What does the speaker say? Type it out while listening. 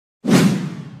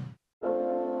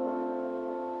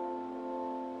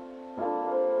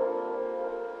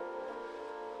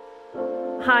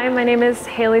Hi, my name is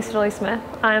Haley Smith.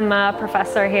 I'm a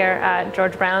professor here at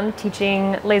George Brown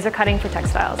teaching laser cutting for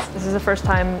textiles. This is the first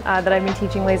time that I've been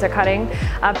teaching laser cutting.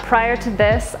 Prior to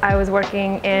this, I was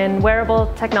working in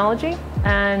wearable technology,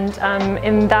 and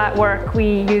in that work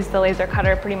we use the laser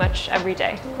cutter pretty much every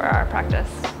day for our practice.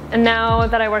 And now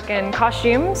that I work in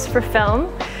costumes for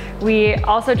film, we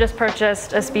also just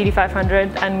purchased a Speedy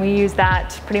 500 and we use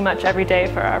that pretty much every day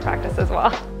for our practice as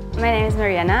well. My name is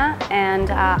Mariana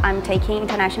and I'm taking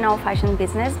International Fashion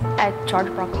Business at George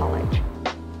Brown College.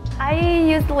 I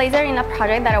used laser in a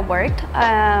project that I worked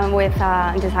with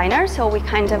a designer, so we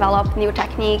kind of developed new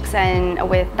techniques, and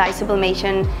with dye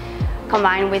sublimation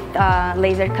combined with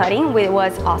laser cutting, it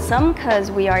was awesome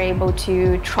because we are able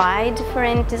to try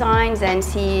different designs and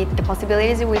see the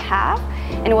possibilities that we have,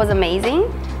 and it was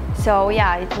amazing. So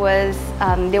yeah, it was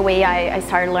the way I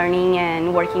started learning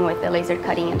and working with the laser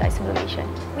cutting and dye sublimation.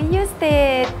 We use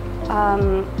the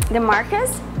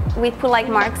markers. We put like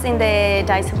marks in the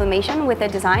dye sublimation with the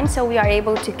design, so we are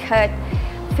able to cut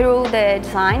through the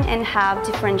design and have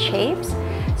different shapes.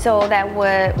 So that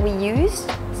what we used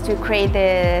to create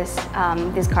this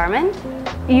garment.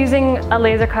 Using a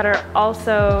laser cutter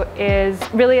also is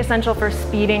really essential for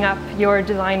speeding up your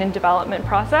design and development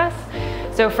process.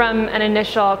 So from an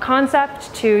initial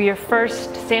concept to your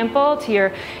first sample to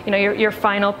your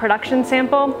final production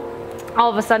sample, all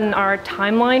of a sudden our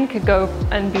timeline could go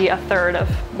and be a third of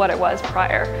what it was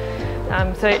prior.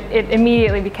 So it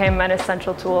immediately became an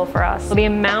essential tool for us. The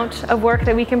amount of work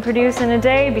that we can produce in a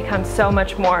day becomes so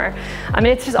much more. I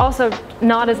mean, it's just also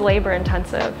not as labor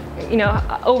intensive. You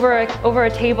know, over a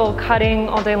table cutting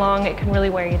all day long, it can really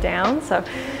wear you down. So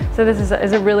this is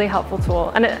a really helpful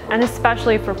tool, and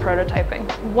especially for prototyping.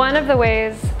 One of the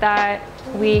ways that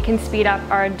we can speed up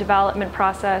our development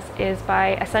process is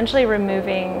by essentially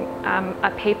removing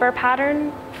a paper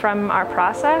pattern from our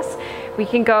process. We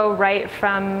can go right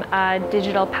from a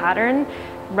digital pattern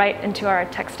right into our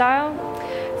textile.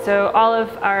 So all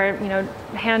of our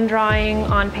hand drawing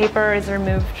on paper is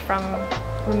removed from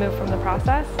the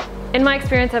process. In my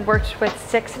experience, I've worked with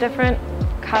 6 different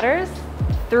cutters.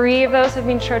 3 of those have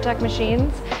been Trotec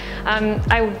machines.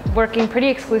 I'm working pretty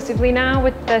exclusively now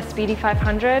with the Speedy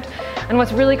 500. And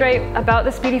what's really great about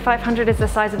the Speedy 500 is the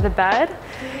size of the bed.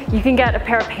 You can get a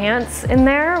pair of pants in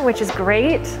there, which is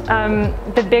great.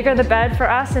 The bigger the bed for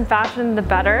us in fashion, the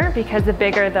better, because the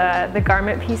bigger the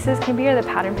garment pieces can be, or the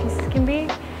pattern pieces can be.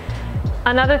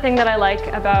 Another thing that I like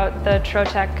about the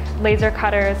Trotec laser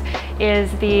cutters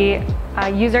is the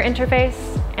user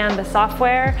interface and the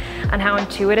software and how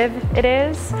intuitive it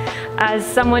is. As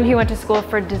someone who went to school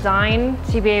for design,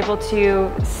 to be able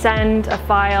to send a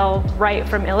file right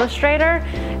from Illustrator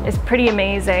is pretty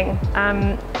amazing.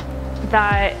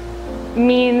 That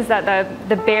means that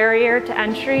the barrier to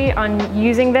entry on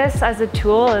using this as a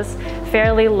tool is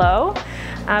fairly low,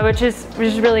 which is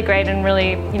really great, and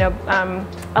really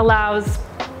allows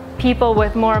people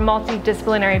with more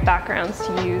multidisciplinary backgrounds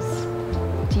to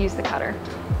use the cutter.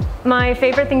 My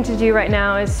favorite thing to do right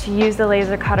now is to use the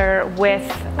laser cutter with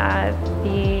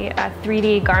the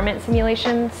 3D garment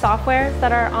simulation software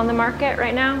that are on the market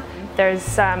right now. There's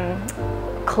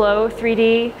Clo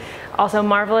 3D, also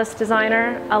Marvelous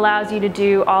Designer, allows you to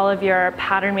do all of your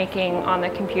pattern making on the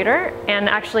computer and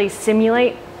actually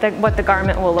simulate what the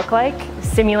garment will look like,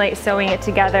 simulate sewing it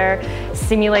together,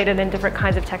 simulate it in different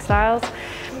kinds of textiles.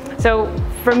 So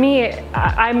for me,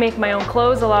 I make my own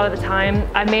clothes a lot of the time.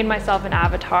 I made myself an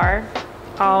avatar.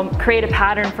 I'll create a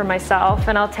pattern for myself,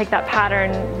 and I'll take that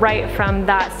pattern right from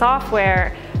that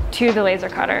software to the laser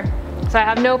cutter. So I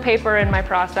have no paper in my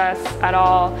process at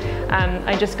all.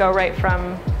 I just go right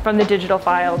from the digital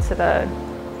file to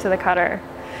the cutter.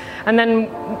 And then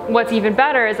what's even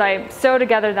better is I sew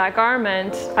together that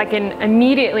garment. I can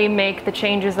immediately make the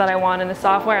changes that I want in the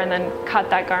software and then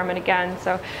cut that garment again.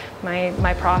 So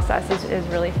my process is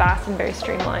really fast and very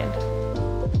streamlined.